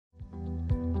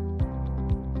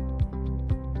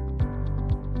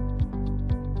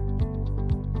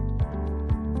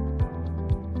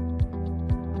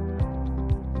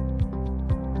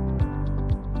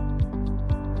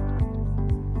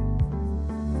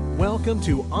Welcome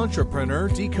to Entrepreneur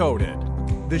Decoded,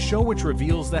 the show which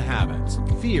reveals the habits,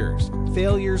 fears,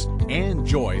 failures, and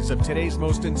joys of today's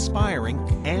most inspiring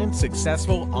and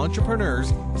successful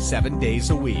entrepreneurs 7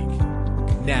 days a week.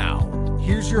 Now,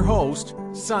 here's your host,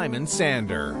 Simon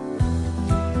Sander.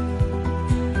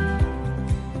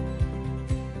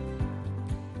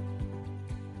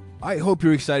 I hope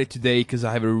you're excited today because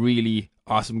I have a really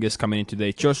awesome guest coming in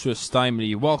today. Joshua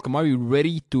Steimle, welcome. Are you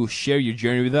ready to share your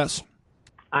journey with us?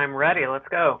 I'm ready. Let's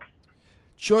go.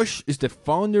 Josh is the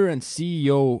founder and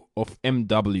CEO of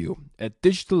MW, a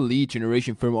digital lead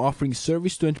generation firm offering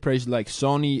service to enterprises like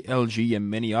Sony, LG, and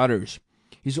many others.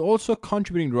 He's also a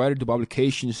contributing writer to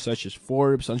publications such as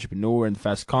Forbes, Entrepreneur, and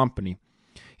Fast Company.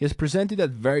 He has presented at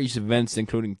various events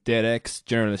including TEDx,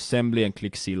 General Assembly, and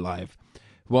ClickC Live.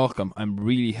 Welcome. I'm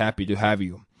really happy to have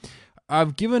you.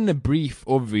 I've given a brief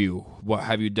overview. What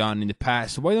have you done in the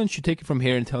past? Why don't you take it from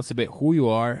here and tell us a bit who you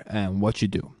are and what you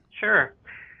do? Sure.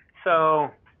 So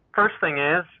first thing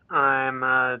is I'm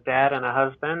a dad and a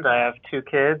husband. I have 2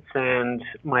 kids, and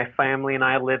my family and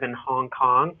I live in Hong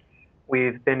Kong.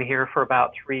 We've been here for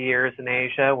about 3 years in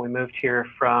Asia. We moved here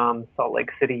from Salt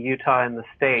Lake City, Utah in the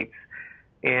States.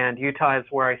 And Utah is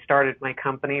where I started my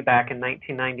company back in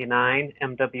 1999,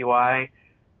 MWI.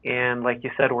 And like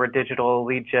you said, we're a digital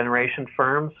lead generation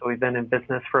firm. So we've been in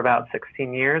business for about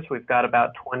 16 years. We've got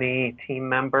about 20 team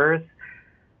members,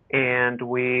 and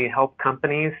we help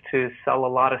companies to sell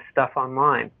a lot of stuff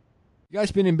online. You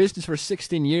guys been in business for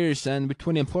 16 years and with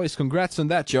 20 employees. Congrats on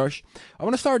that, Josh. I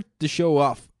want to start the show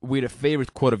off with a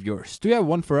favorite quote of yours. Do you have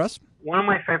one for us? One of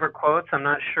my favorite quotes, I'm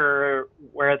not sure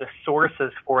where the source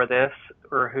is for this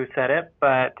or who said it,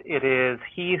 but it is,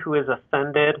 "He who is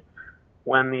offended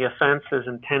when the offense is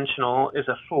intentional is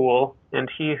a fool, and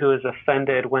he who is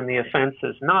offended when the offense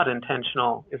is not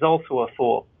intentional is also a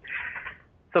fool."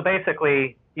 So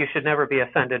basically, you should never be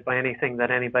offended by anything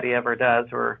that anybody ever does,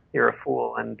 or you're a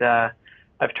fool. And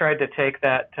I've tried to take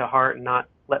that to heart and not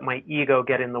let my ego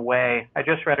get in the way. I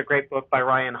just read a great book by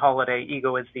Ryan Holiday,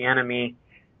 Ego is the Enemy,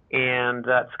 and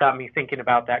that's got me thinking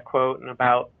about that quote and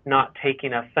about not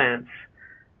taking offense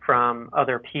from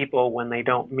other people when they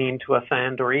don't mean to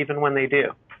offend, or even when they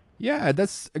do. Yeah,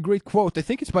 that's a great quote. I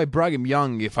think it's by Brigham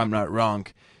Young, if I'm not wrong.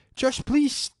 Josh,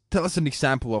 please tell us an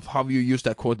example of how you used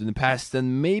that quote in the past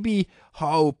and maybe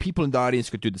how people in the audience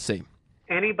could do the same.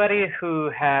 Anybody who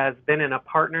has been in a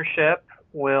partnership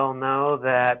will know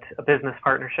that, a business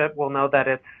partnership, will know that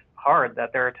it's hard,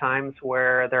 that there are times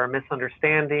where there are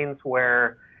misunderstandings,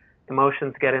 where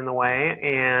emotions get in the way,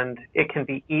 and it can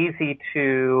be easy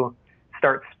to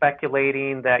start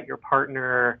speculating that your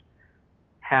partner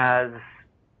has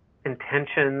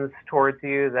intentions towards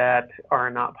you that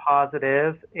are not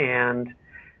positive. And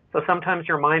so sometimes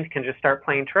your mind can just start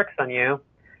playing tricks on you.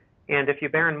 And if you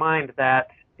bear in mind that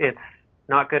it's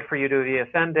not good for you to be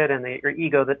offended and that your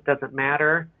ego that doesn't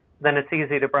matter, then it's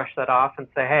easy to brush that off and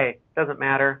say, hey, it doesn't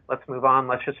matter. Let's move on.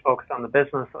 Let's just focus on the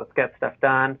business. Let's get stuff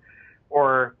done.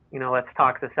 Or, let's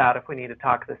talk this out if we need to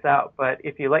talk this out. But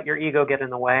if you let your ego get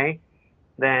in the way,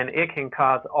 then it can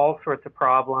cause all sorts of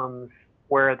problems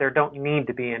where there don't need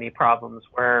to be any problems,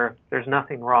 where there's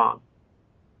nothing wrong.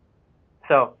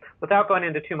 So without going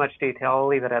into too much detail, I'll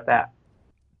leave it at that.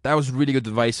 That was really good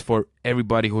advice for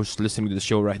everybody who's listening to the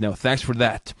show right now. Thanks for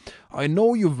that. I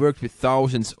know you've worked with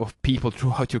thousands of people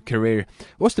throughout your career.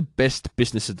 What's the best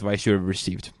business advice you ever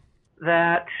received?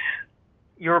 That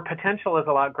your potential is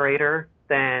a lot greater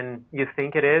than you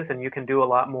think it is, and you can do a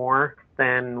lot more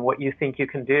than what you think you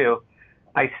can do.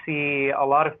 I see a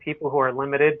lot of people who are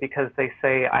limited because they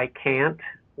say, I can't,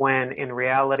 when in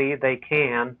reality they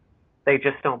can. They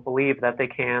just don't believe that they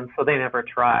can, so they never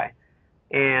try.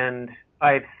 And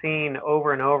I've seen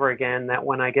over and over again that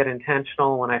when I get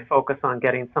intentional, when I focus on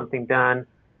getting something done,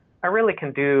 I really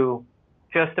can do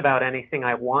just about anything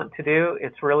I want to do.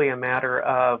 It's really a matter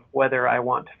of whether I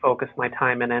want to focus my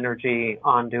time and energy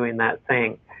on doing that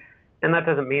thing. And that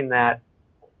doesn't mean that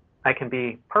I can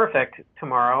be perfect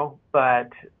tomorrow, but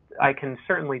I can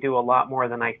certainly do a lot more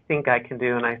than I think I can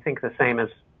do, and I think the same is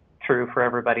true for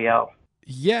everybody else.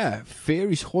 Yeah,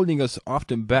 fear is holding us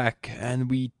often back,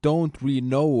 and we don't really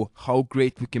know how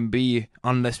great we can be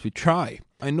unless we try.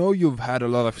 I know you've had a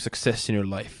lot of success in your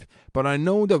life, but I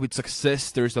know that with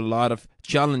success there's a lot of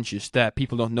challenges that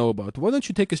people don't know about. Why don't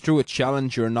you take us through a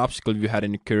challenge or an obstacle you had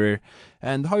in your career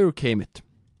and how you overcame it?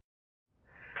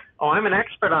 Oh, I'm an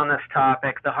expert on this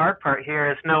topic. The hard part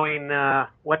here is knowing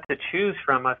what to choose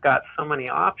from. I've got so many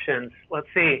options. Let's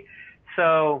see.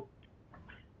 So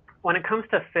when it comes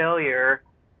to failure,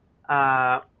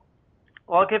 well,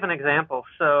 I'll give an example.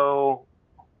 So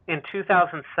in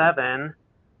 2007,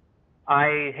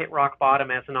 I hit rock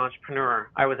bottom as an entrepreneur.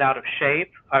 I was out of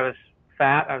shape. I was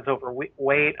fat. I was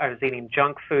overweight. I was eating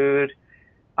junk food.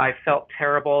 I felt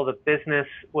terrible. The business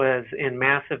was in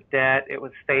massive debt. It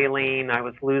was failing. I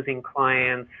was losing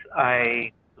clients.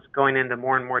 I was going into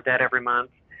more and more debt every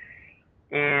month.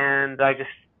 And I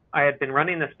had been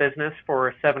running this business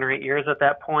for 7 or 8 years at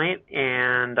that point,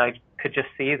 and I could just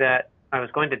see that I was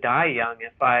going to die young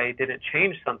if I didn't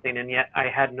change something, and yet I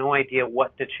had no idea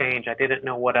what to change. I didn't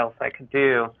know what else I could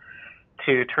do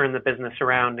to turn the business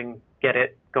around and get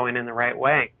it going in the right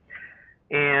way.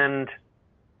 And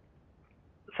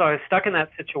so I was stuck in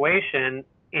that situation,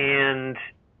 and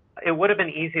it would have been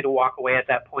easy to walk away at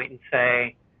that point and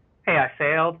say, hey, I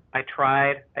failed, I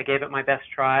tried, I gave it my best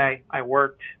try, I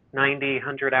worked 90,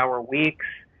 100-hour weeks.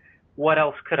 What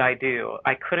else could I do?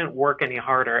 I couldn't work any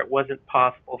harder. It wasn't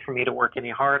possible for me to work any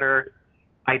harder.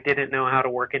 I didn't know how to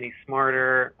work any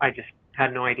smarter. I just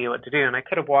had no idea what to do. And I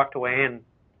could have walked away and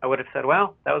I would have said,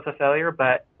 well, that was a failure,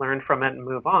 but learn from it and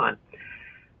move on.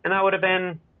 And that would have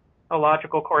been a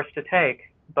logical course to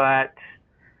take. But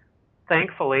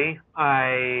thankfully,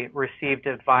 I received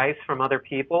advice from other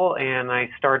people, and I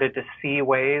started to see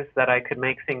ways that I could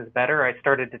make things better. I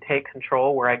started to take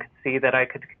control where I could see that I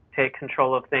could take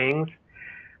control of things.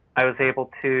 I was able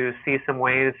to see some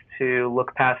ways to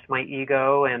look past my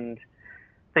ego, and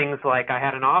things like I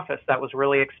had an office that was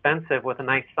really expensive with a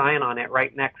nice sign on it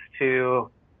right next to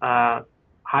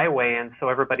highway, and so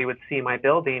everybody would see my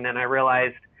building, and I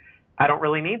realized I don't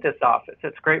really need this office.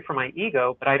 It's great for my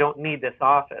ego, but I don't need this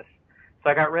office. So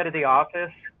I got rid of the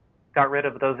office, got rid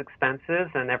of those expenses,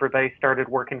 and everybody started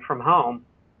working from home.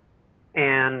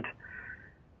 And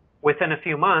within a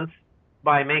few months,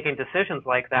 by making decisions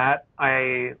like that,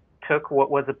 I took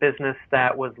what was a business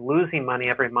that was losing money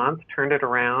every month, turned it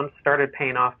around, started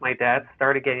paying off my debts,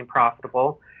 started getting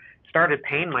profitable, started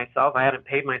paying myself. I hadn't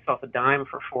paid myself a dime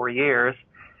for 4 years,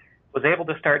 was able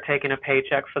to start taking a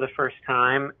paycheck for the first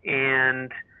time,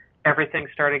 and everything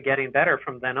started getting better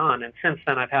from then on. And since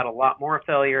then, I've had a lot more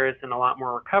failures and a lot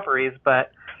more recoveries.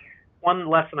 But one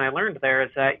lesson I learned there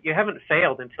is that you haven't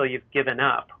failed until you've given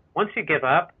up. Once you give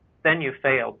up, then you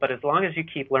failed. But as long as you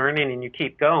keep learning and you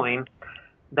keep going,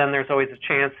 then there's always a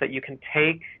chance that you can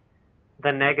take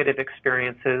the negative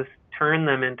experiences, turn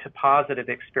them into positive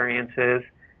experiences,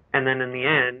 and then in the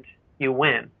end, you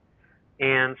win.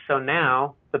 And so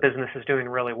now the business is doing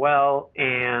really well,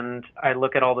 and I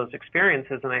look at all those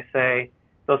experiences and I say,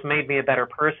 those made me a better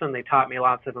person. They taught me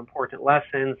lots of important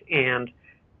lessons, and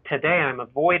today I'm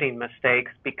avoiding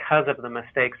mistakes because of the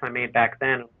mistakes I made back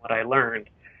then and what I learned.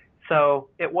 So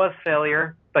it was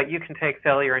failure, but you can take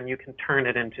failure and you can turn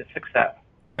it into success.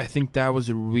 I think that was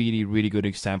a really, really good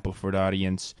example for the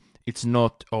audience. It's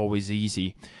not always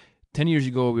easy. 10 years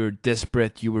ago, we were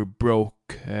desperate, you were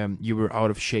broke, you were out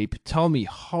of shape. Tell me,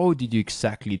 how did you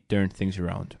exactly turn things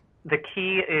around? The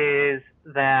key is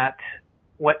that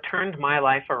what turned my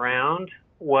life around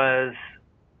was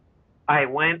I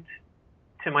went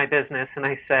to my business and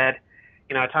I said,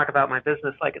 I talk about my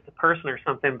business like it's a person or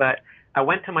something, but I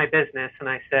went to my business and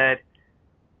I said,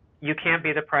 you can't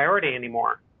be the priority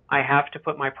anymore. I have to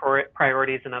put my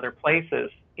priorities in other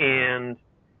places. And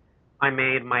I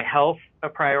made my health a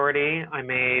priority. I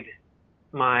made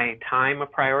my time a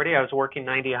priority. I was working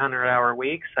 90, 100-hour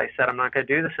weeks. I said, I'm not going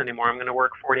to do this anymore. I'm going to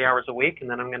work 40 hours a week, and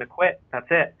then I'm going to quit. That's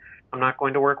it. I'm not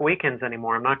going to work weekends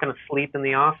anymore. I'm not going to sleep in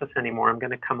the office anymore. I'm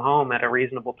going to come home at a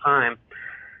reasonable time.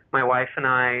 My wife and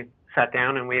I sat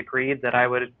down, and we agreed that I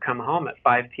would come home at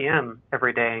 5 p.m.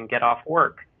 every day and get off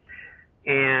work.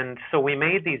 And so we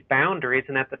made these boundaries,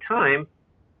 and at the time,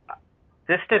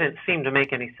 this didn't seem to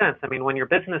make any sense. I mean, when your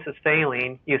business is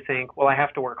failing, you think, well, I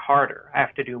have to work harder. I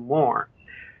have to do more.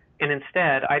 And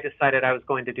instead, I decided I was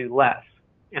going to do less.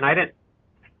 And I didn't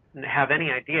have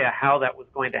any idea how that was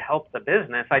going to help the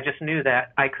business. I just knew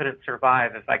that I couldn't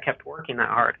survive if I kept working that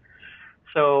hard.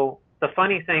 So the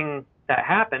funny thing that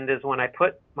happened is when I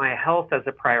put my health as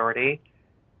a priority,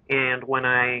 and when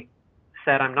I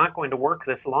said I'm not going to work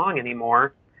this long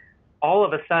anymore, all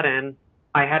of a sudden,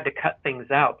 I had to cut things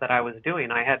out that I was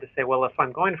doing. I had to say, well, if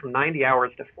I'm going from 90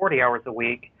 hours to 40 hours a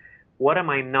week, what am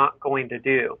I not going to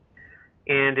do?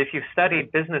 And if you've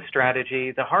studied business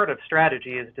strategy, the heart of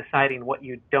strategy is deciding what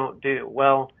you don't do.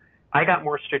 Well, I got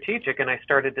more strategic and I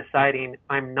started deciding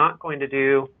I'm not going to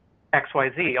do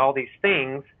XYZ, all these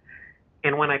things.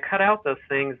 And when I cut out those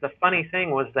things, the funny thing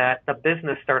was that the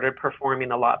business started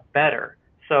performing a lot better.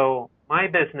 So my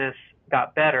business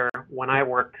got better when I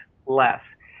worked less.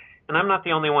 And I'm not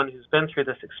the only one who's been through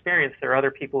this experience. There are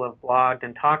other people who have blogged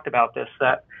and talked about this,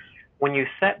 that when you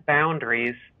set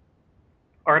boundaries,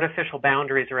 artificial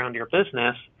boundaries around your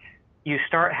business, you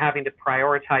start having to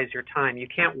prioritize your time. You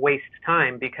can't waste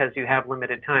time because you have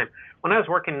limited time. When I was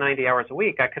working 90 hours a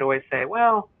week, I could always say,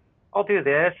 well, I'll do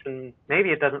this, and maybe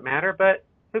it doesn't matter, but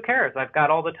who cares? I've got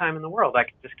all the time in the world. I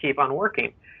can just keep on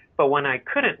working. But when I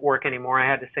couldn't work anymore, I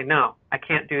had to say, no, I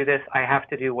can't do this. I have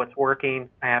to do what's working.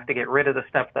 I have to get rid of the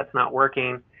stuff that's not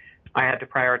working. I had to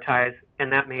prioritize,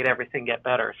 and that made everything get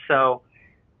better. So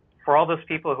for all those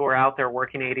people who are out there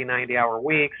working 80, 90-hour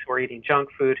weeks, who are eating junk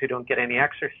food, who don't get any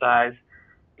exercise,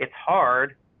 it's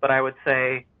hard, but I would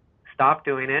say stop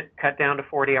doing it, cut down to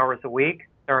 40 hours a week,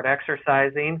 start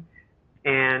exercising,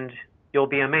 and you'll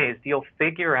be amazed. You'll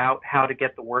figure out how to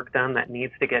get the work done that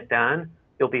needs to get done.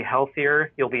 You'll be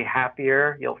healthier, you'll be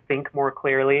happier, you'll think more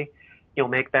clearly, you'll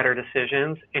make better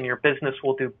decisions, and your business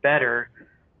will do better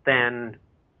than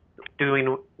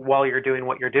doing while you're doing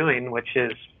what you're doing, which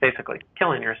is basically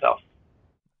killing yourself.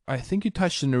 I think you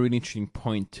touched on a really interesting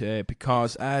point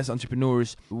because as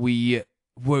entrepreneurs, we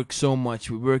work so much.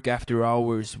 We work after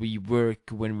hours. We work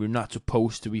when we're not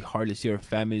supposed to. We hardly see our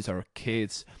families, our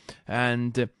kids.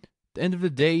 And at the end of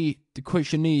the day, the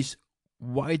question is,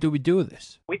 why do we do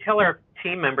this? We tell our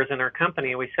team members in our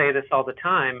company, we say this all the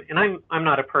time, and I'm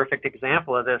not a perfect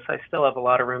example of this. I still have a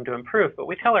lot of room to improve, but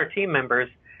we tell our team members,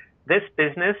 this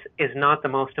business is not the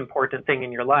most important thing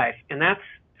in your life. And that's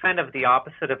kind of the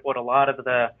opposite of what a lot of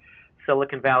the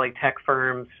Silicon Valley tech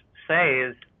firms say.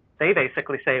 Is they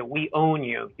basically say, we own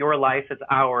you. Your life is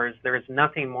ours. There is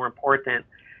nothing more important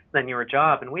than your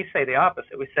job. And we say the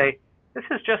opposite. We say, this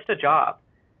is just a job.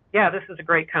 Yeah, this is a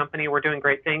great company. We're doing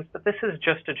great things, but this is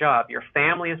just a job. Your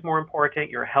family is more important.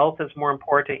 Your health is more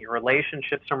important. Your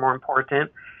relationships are more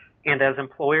important. And as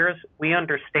employers, we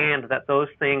understand that those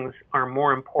things are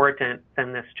more important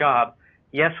than this job.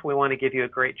 Yes, we want to give you a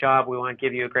great job. We want to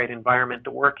give you a great environment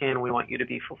to work in. We want you to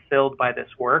be fulfilled by this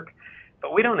work.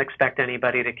 But we don't expect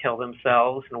anybody to kill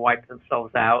themselves and wipe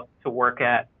themselves out to work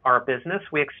at our business.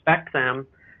 We expect them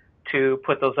to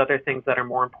put those other things that are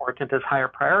more important as higher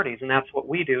priorities. And that's what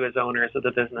we do as owners of the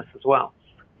business as well.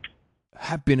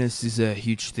 Happiness is a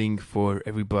huge thing for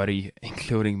everybody,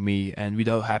 including me. And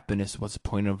without happiness, what's the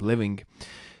point of living?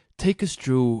 Take us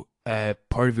through a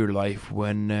part of your life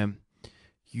when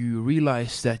you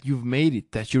realize that you've made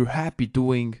it, that you're happy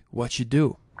doing what you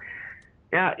do.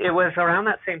 Yeah, it was around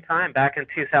that same time, back in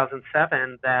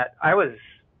 2007, that I was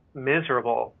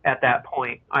miserable at that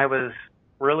point. I was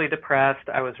really depressed.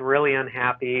 I was really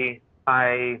unhappy.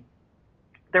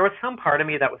 There was some part of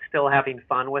me that was still having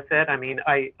fun with it. I mean,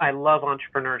 I love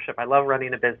entrepreneurship. I love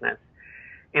running a business.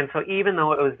 And so even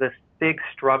though it was this big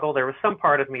struggle, there was some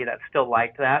part of me that still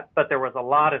liked that, but there was a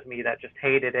lot of me that just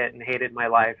hated it and hated my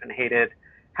life and hated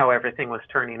how everything was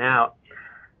turning out.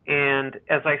 And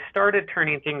as I started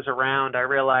turning things around, I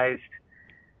realized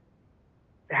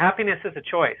happiness is a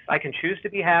choice. I can choose to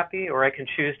be happy or I can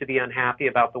choose to be unhappy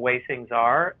about the way things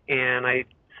are. And I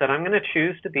said, I'm going to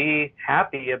choose to be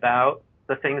happy about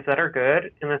the things that are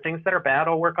good, and the things that are bad,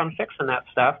 I'll work on fixing that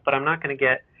stuff, but I'm not going to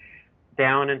get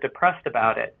down and depressed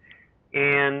about it.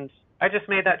 And I just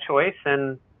made that choice,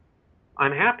 and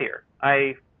I'm happier.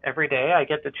 Every day I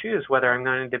get to choose whether I'm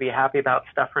going to be happy about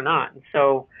stuff or not. And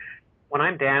so when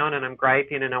I'm down and I'm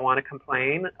griping and I want to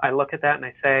complain, I look at that and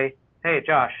I say, hey,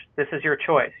 Josh, this is your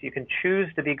choice. You can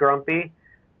choose to be grumpy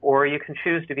or you can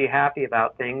choose to be happy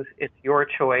about things. It's your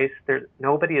choice.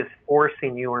 Nobody is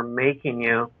forcing you or making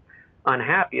you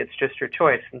unhappy. It's just your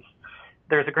choice. And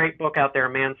there's a great book out there,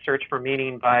 Man's Search for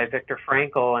Meaning by Viktor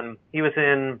Frankl, and he was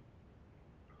in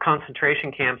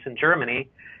concentration camps in Germany,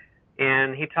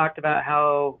 and he talked about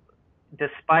how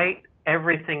despite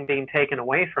everything being taken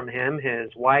away from him, his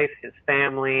wife, his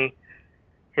family,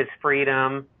 his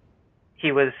freedom,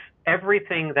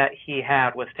 everything that he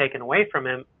had was taken away from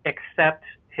him except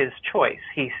his choice.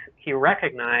 He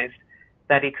recognized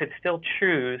that he could still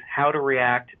choose how to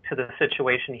react to the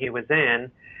situation he was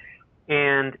in.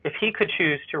 And if he could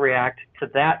choose to react to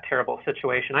that terrible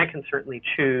situation, I can certainly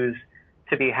choose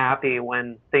to be happy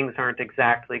when things aren't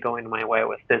exactly going my way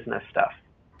with business stuff.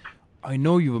 I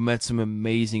know you've met some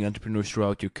amazing entrepreneurs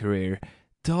throughout your career.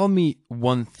 Tell me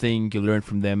one thing you learned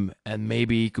from them, and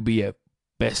maybe it could be a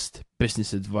best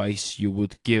business advice you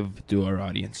would give to our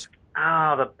audience.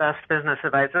 Oh, the best business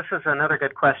advice. This is another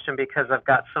good question because I've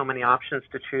got so many options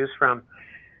to choose from.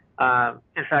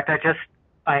 In fact,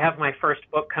 I have my first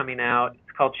book coming out.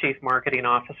 It's called Chief Marketing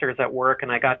Officers at Work,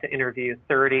 and I got to interview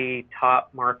 30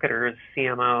 top marketers,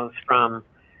 CMOs from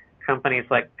companies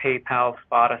like PayPal,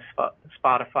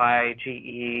 Spotify,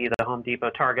 GE, the Home Depot,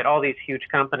 Target, all these huge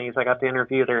companies. I got to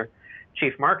interview their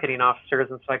chief marketing officers,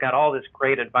 and so I got all this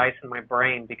great advice in my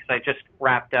brain because I just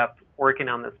wrapped up working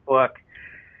on this book.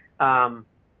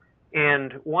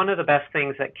 And one of the best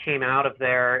things that came out of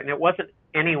there, and it wasn't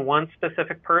any one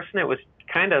specific person, it was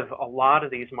kind of a lot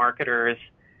of these marketers.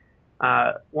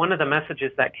 One of the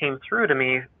messages that came through to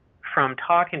me from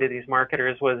talking to these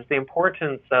marketers was the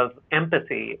importance of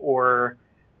empathy, or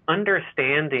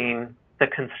understanding the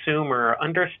consumer,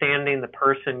 understanding the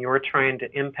person you're trying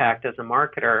to impact as a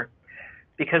marketer.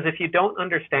 Because if you don't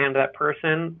understand that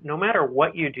person, no matter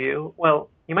what you do, well,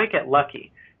 you might get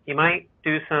lucky. You might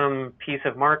do some piece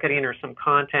of marketing or some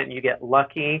content, and you get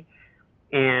lucky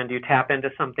and you tap into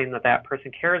something that that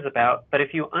person cares about. But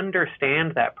if you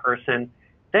understand that person,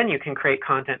 then you can create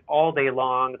content all day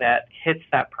long that hits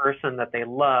that person that they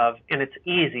love, and it's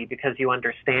easy because you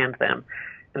understand them.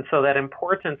 And so that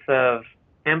importance of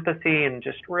empathy and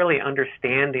just really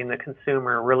understanding the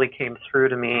consumer really came through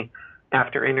to me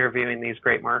after interviewing these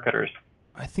great marketers.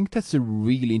 I think that's a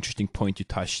really interesting point you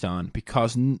touched on,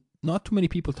 because not too many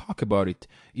people talk about it.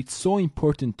 It's so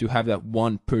important to have that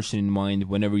one person in mind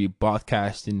whenever you're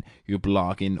podcasting, you're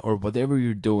blogging, or whatever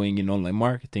you're doing in online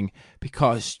marketing,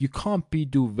 because you can't be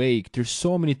too vague. There's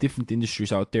so many different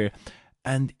industries out there,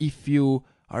 and if you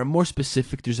are more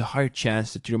specific, there's a higher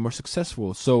chance that you're more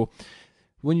successful. So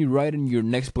when you write in your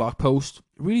next blog post,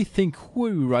 really think, who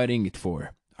are you writing it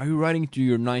for? Are you writing to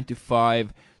your 9-to-5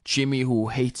 Jimmy who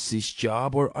hates his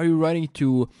job, or are you writing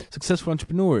to successful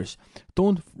entrepreneurs?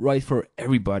 Don't write for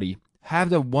everybody.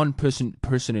 Have that one person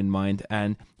in mind,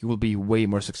 and you will be way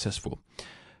more successful.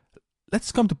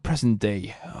 Let's come to present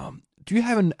day. Do you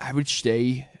have an average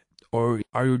day, or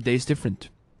are your days different?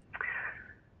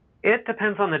 It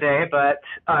depends on the day, but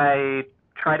I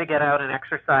try to get out and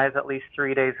exercise at least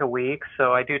 3 days a week.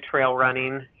 So I do trail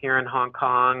running here in Hong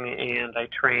Kong, and I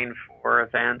train for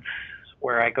events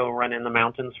where I go run in the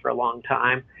mountains for a long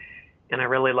time. And I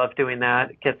really love doing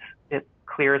that. It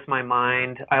clears my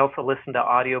mind. I also listen to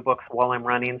audiobooks while I'm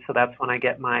running, so that's when I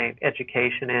get my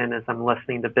education in, as I'm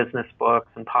listening to business books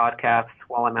and podcasts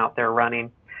while I'm out there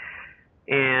running.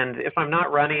 And if I'm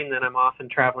not running, then I'm often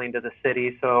traveling to the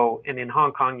city. So, and in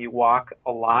Hong Kong, you walk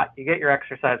a lot. You get your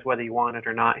exercise whether you want it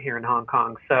or not here in Hong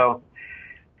Kong. So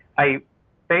I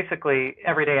basically,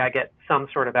 every day I get some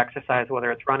sort of exercise, whether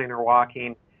it's running or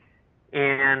walking.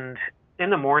 And in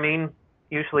the morning,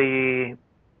 usually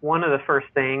one of the first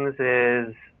things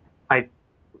is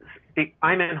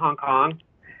I'm in Hong Kong,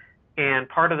 and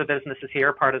part of the business is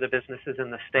here, part of the business is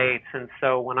in the States. And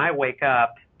so when I wake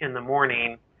up in the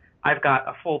morning, I've got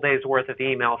a full day's worth of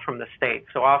email from the States.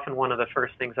 So often one of the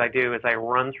first things I do is I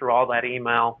run through all that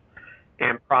email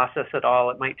and process it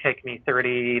all. It might take me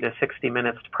 30 to 60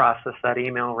 minutes to process that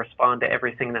email, respond to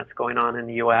everything that's going on in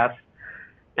the U.S.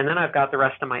 And then I've got the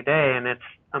rest of my day, and it's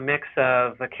a mix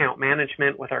of account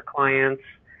management with our clients,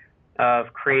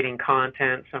 of creating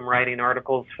content. So I'm writing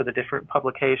articles for the different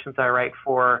publications I write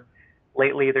for.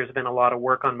 Lately, there's been a lot of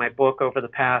work on my book over the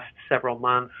past several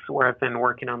months, where I've been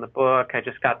working on the book. I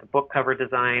just got the book cover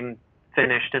design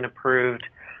finished and approved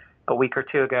a week or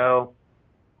two ago.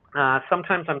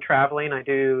 Sometimes I'm traveling. I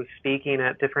do speaking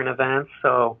at different events.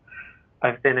 So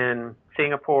I've been in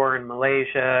Singapore and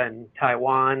Malaysia and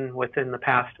Taiwan within the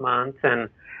past month. And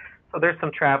so there's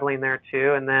some traveling there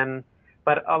too.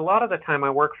 But a lot of the time I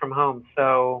work from home.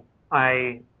 So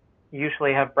I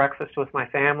usually have breakfast with my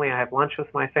family. I have lunch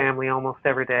with my family almost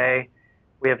every day.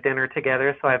 We have dinner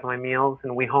together, so I have my meals,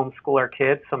 and we homeschool our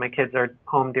kids. So my kids are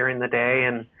home during the day,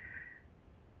 and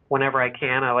whenever I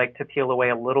can, I like to peel away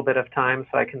a little bit of time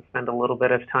so I can spend a little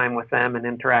bit of time with them and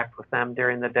interact with them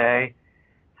during the day.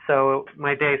 So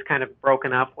my day is kind of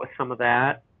broken up with some of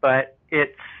that, but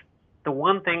it's the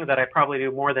one thing that I probably do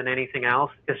more than anything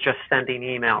else is just sending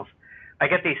emails. I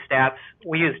get these stats.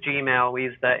 We use Gmail. We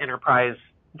use the enterprise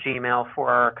Gmail for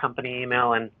our company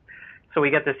email, and so we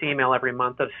get this email every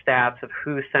month of stats of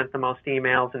who sent the most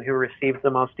emails and who received the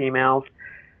most emails.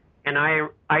 And I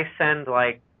send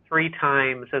like 3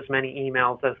 times as many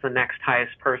emails as the next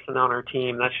highest person on our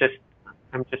team.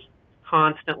 I'm just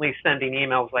constantly sending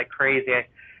emails like crazy.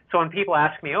 So when people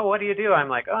ask me, oh, what do you do? I'm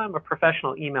like, oh, I'm a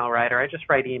professional email writer. I just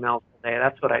write emails all day.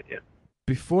 That's what I do.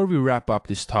 Before we wrap up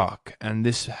this talk, and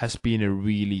this has been a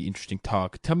really interesting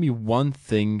talk, tell me one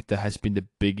thing that has been the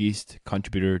biggest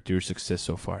contributor to your success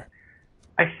so far.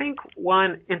 I think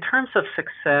one, in terms of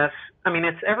success, I mean,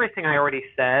 it's everything I already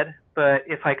said, but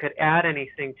if I could add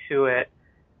anything to it,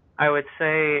 I would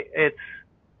say it's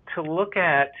to look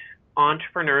at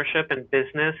entrepreneurship and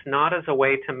business not as a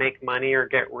way to make money or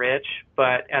get rich,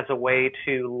 but as a way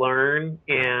to learn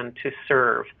and to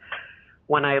serve.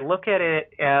 When I look at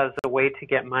it as a way to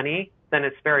get money, then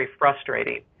it's very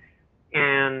frustrating.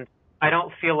 And I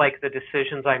don't feel like the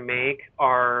decisions I make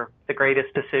are the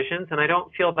greatest decisions, and I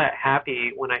don't feel that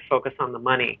happy when I focus on the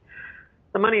money.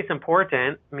 The money is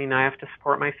important. I mean, I have to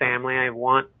support my family. I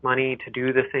want money to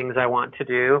do the things I want to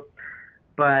do.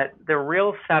 But the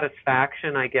real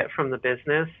satisfaction I get from the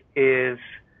business is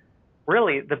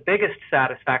really the biggest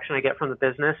satisfaction I get from the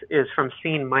business is from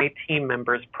seeing my team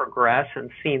members progress and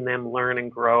seeing them learn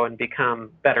and grow and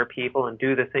become better people and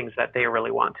do the things that they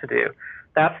really want to do.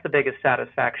 That's the biggest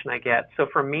satisfaction I get. So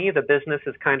for me, the business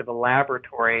is kind of a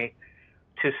laboratory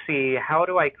to see how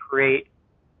do I create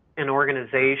an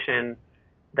organization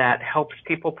that helps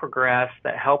people progress,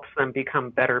 that helps them become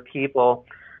better people,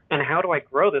 and how do I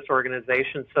grow this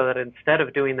organization so that instead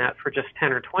of doing that for just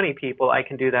 10 or 20 people, I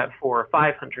can do that for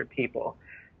 500 people.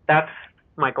 That's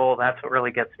my goal. That's what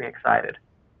really gets me excited.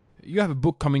 You have a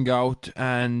book coming out,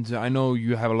 and I know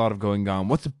you have a lot of going on.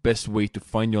 What's the best way to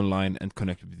find you online and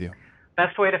connect with you?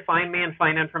 Best way to find me and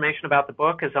find information about the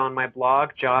book is on my blog,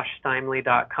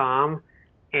 joshsteimle.com.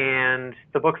 And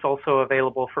the book's also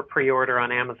available for pre-order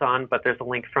on Amazon, but there's a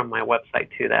link from my website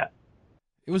to that.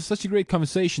 It was such a great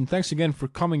conversation. Thanks again for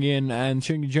coming in and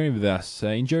sharing your journey with us.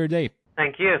 Enjoy your day.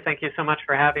 Thank you. Thank you so much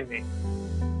for having me.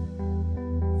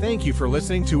 Thank you for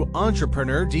listening to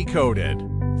Entrepreneur Decoded.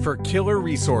 For killer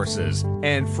resources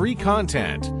and free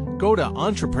content, go to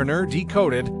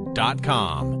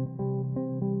entrepreneurdecoded.com.